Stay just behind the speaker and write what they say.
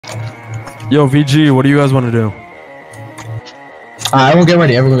Yo, VG, what do you guys want to do? Everyone get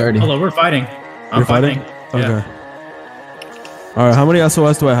ready. Everyone get ready. Hello, we're fighting. You're fighting? Yeah. Okay. All right, how many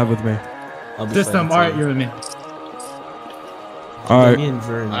SOS do I have with me? System, alright, you're with me. All right. Me and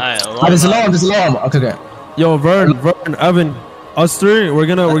Vern. There's alarm. There's alarm. Okay. Yo, Vern, Evan, us three, we're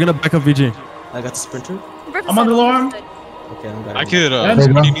gonna back up VG. I got the sprinter. I'm on the alarm. Okay, I'm back. I could, Yeah.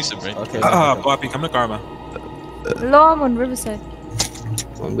 you need some, right? Okay. Poppy, come to Karma. Alarm on Riverside.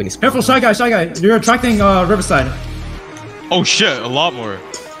 I'm going to Careful, shy guy. You're attracting Riverside. Oh shit, a lot more.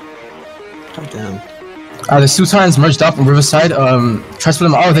 God damn. There's 2 Titans merged up on Riverside. Try to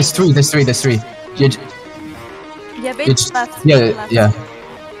split them. Oh, there's three. Yeah, Yeah, base left. yeah.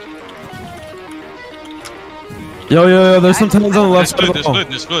 Yo, there's some Titans on the left side of the wall.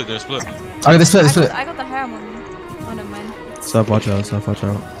 They're split. Okay, they split. I got the harem on me. Oh, never mind. Stop, watch out.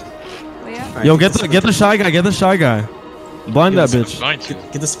 Oh, yeah? Yo, get the shy guy. Blind that bitch.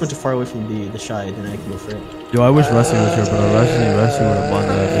 Get the sprinter far away from the shy, then I can go for it. Yo, I wish Rusty was here, bro. Rusty would have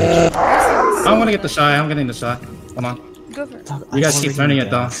blinded that bitch. I don't want to get the shy. I'm getting the shy. Come on. Go for it. You guys keep turning it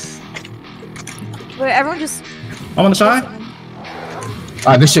down. Wait, everyone just... I'm on the shy.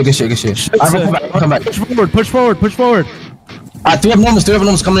 Good shit. Come back. Push forward. 3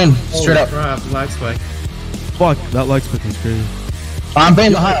 abnormals coming in. Straight up. Crap, lag spike. Fuck, that lag spike was crazy. I'm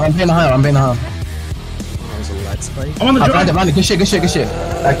baiting the high. Oh, there's a lag spike. I'm on the drone. Blind it. Good shit. Kill it.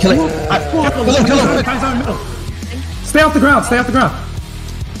 Kill him. Guys out in the middle. Stay off the ground.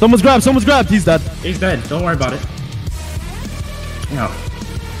 Someone's grabbed. He's dead. He's dead. Don't worry about it. No.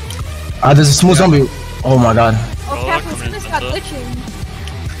 There's a small zombie. Oh my god. Oh, careful, something's got glitching.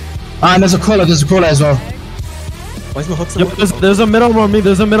 And there's a crawler as well. Why is my hook so Yo, there's a mid armor on me.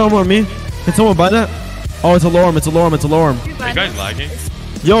 Can someone buy that? Oh, it's a lorm. Are you guys lagging?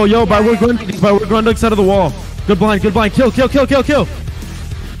 Yo, by where Grundig side of the wall. Good blind. Kill.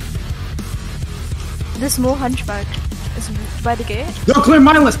 The small hunchback is by the gate. Yo, clear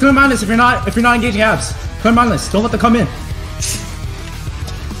mindless if you're not engaging abs. Clear mindless. Don't let them come in.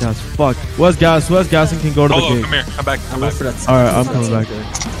 Yes, fuck. Where's gas and can go to the gate. Come here. Come back. Alright, I'm coming back.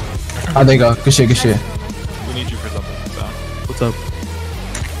 There you go. Good shit. We need you for something. So. What's up?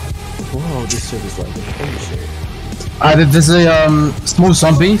 Whoa, this shit is like holy shit. There's a small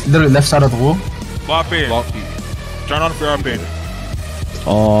zombie literally left side of the wall. Floppy. Turn on for RP.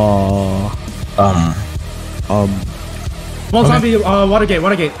 Small zombie, Watergate.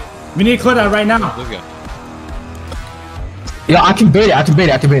 We need to clear that right now. Let's go. Yeah, I can bait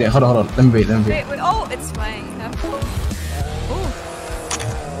it. Hold on. Let me bait. Wait, oh, it's flying. Careful. Oh.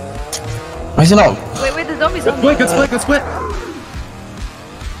 Why is it not? Wait, the zombie's on Split.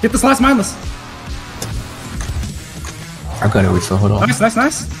 Get this last mindless. I got it, refill. Hold on. Nice.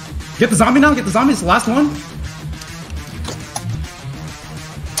 Get the zombie now. It's the last one.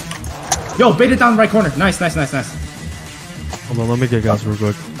 Yo, bait it down the right corner. Nice. Hold on, let me get gas real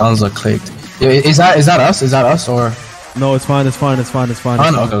quick. Sounds like clicked. Yeah, is that us or? No, it's fine. Oh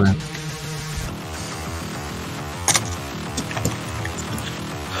no, okay.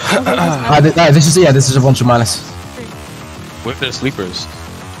 This is a bunch of minus. With the sleepers.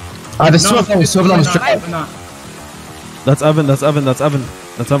 There's 2 of them straight up. That's Evan.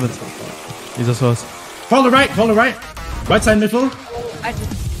 He's a source. Follow right. Right side midfield.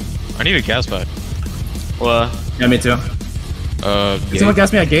 I need a gas pack. What? Yeah, me too. Gate. Someone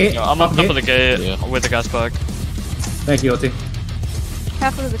gas me at gate. No, I'm on top of the gate with the gas pack. Thank you, OT.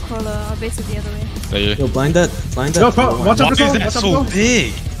 Careful of the crawler. I'll base it the other way. Yo, blind that. Yo, watch out Why for is that so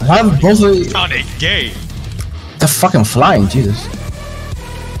big? I'm both of It's not a gate. they're fucking flying, Jesus.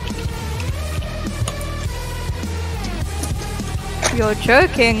 You're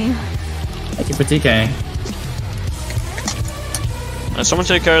joking. Thank you for TKing. Someone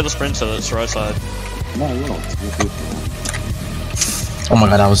take care of the sprinter that's right side. Oh my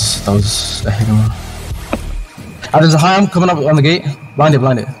god, that was a heavy one. There's a Hyam coming up on the gate. Blind it.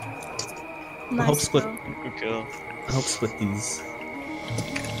 Nice, I hope split. Good kill. I hope split these.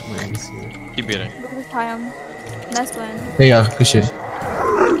 Keep beating. Look at this Hyam. Nice blind. There you go, good shit.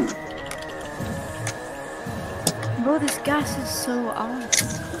 Bro, this gas is so off.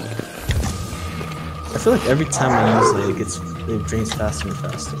 I feel like every time I use it drains faster and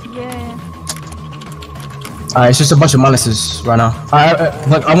faster. Yeah. It's just a bunch of minuses right now.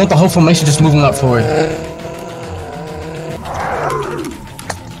 I want the whole formation just moving up forward.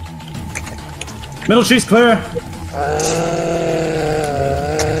 Middle tree's clear.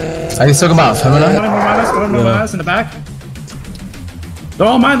 Are you talking about Femina? More minus in the back. They're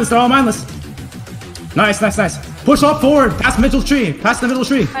all mindless. Nice. Push up forward, past the middle tree.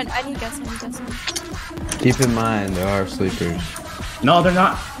 I need gas. Keep in mind, there are sleepers. No, they're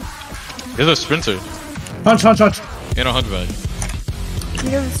not. There's a sprinter Hunch. in a hunchback.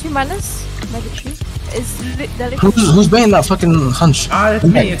 You know, it's 2 minus by the tree. Who's baiting that fucking hunch?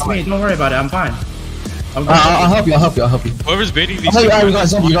 It's me. Don't worry about it. I'm fine. I'll help you. Whoever's baiting these. You got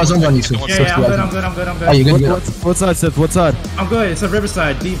zombie on you. Yeah, I'm good. Are you good? What side, Sith? What side? I'm good. It's a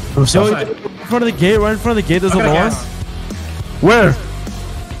riverside, deep. Yo, Riverside. in front of the gate, right in front of the gate, there's a I got alarm. gas. Where?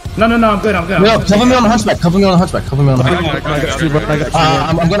 No, I'm good. No, cover me on the hunchback. I got you, bro.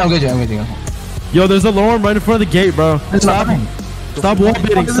 I'm good. Yo, there's a alarm right in front of the gate, bro. Stop wall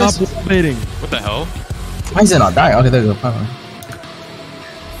baiting. Stop wall baiting. What the hell? Why is it not dying? Okay, there you go.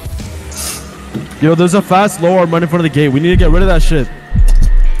 Yo, there's a fast alarm right in front of the gate. We need to get rid of that shit.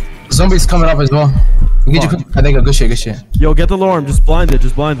 Zombies coming up as well. I think a good shit. Yo, get the alarm. Just blind it.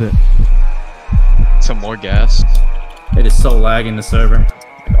 Some more gas. It is so lagging the server.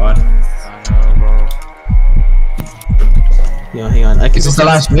 God. I know, bro. Yo, hang on. I can Is this the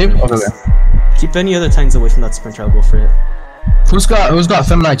last wave? Okay. keep any other titans away from that sprinter. I'll go for it. Who's got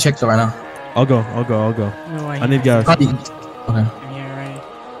feminine check though right now? I'll go. No, I need gas. Okay. Yeah, right.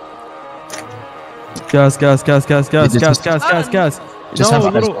 Gas. Just No, have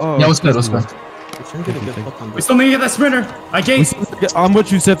a little. Oh. Yeah, what's good? We're trying to get a good hook on We this. still need to get that sprinter. I gate. I'm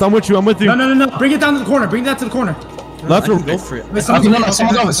with you, Sith. I'm with you. No. Bring it down to the corner. Bring that to the corner. Left I or can go for it. Wait, Okay, no, okay,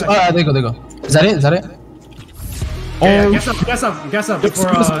 someone go. nice. There you go. Is that it? Yeah, Oh, gas up. Before,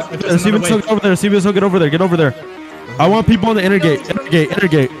 if there's CBS, another get over there. CBS, get over there. I want people on the inner gate.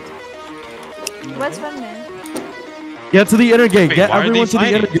 What's one man? Get to the inner gate. Wait, Get why are everyone they to the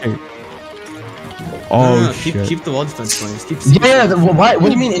inner fighting? gate. Oh, No, shit. keep the wall defense going. Just keep. Yeah. Why? What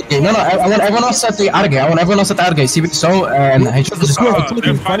do you mean? No. I want everyone else at the outer gate. See, so and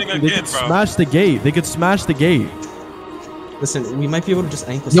They're fighting they again, could bro. smash the gate. Listen, we might be able to just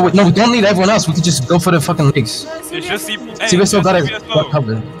ankle. Yeah, smash. no, we don't need everyone else. We can just go for the fucking legs. It's just CBSO got it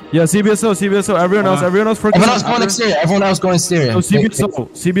covered. Yeah, CBSO. Everyone else focus. Everyone else going exterior. So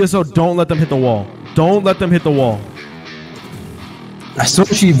CBSO, don't let them hit the wall. As soon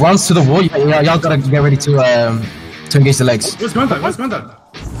as she runs to the wall, y'all gotta get ready to engage the legs. Where's Grundog?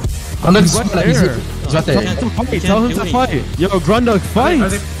 Oh, look, he's right right there. there. Tell him to fight. Yo, Grundog, Are fight.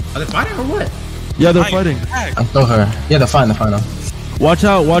 they fighting or what? Yeah, they're fighting. And throw her. Yeah, they're fine now. Watch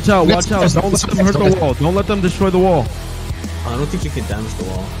out. Don't Let's- let them hurt the wall. Don't let them destroy the wall. I don't think you can damage the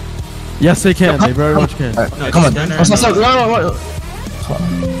wall. Yes, they can. They very much can. Alright, come on. No, No.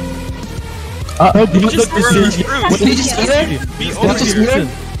 Oh, Grundog, What did he just eat her? listen.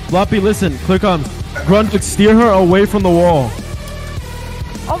 Floppy, listen. Clear comms. Grundog, steer her away from the wall.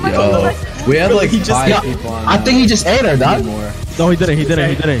 Oh my god. We had like just- 5 yeah, people on. I think he just ate her, dog. More. No, he didn't.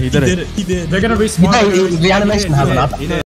 They're gonna respawn. The animation happened. He did.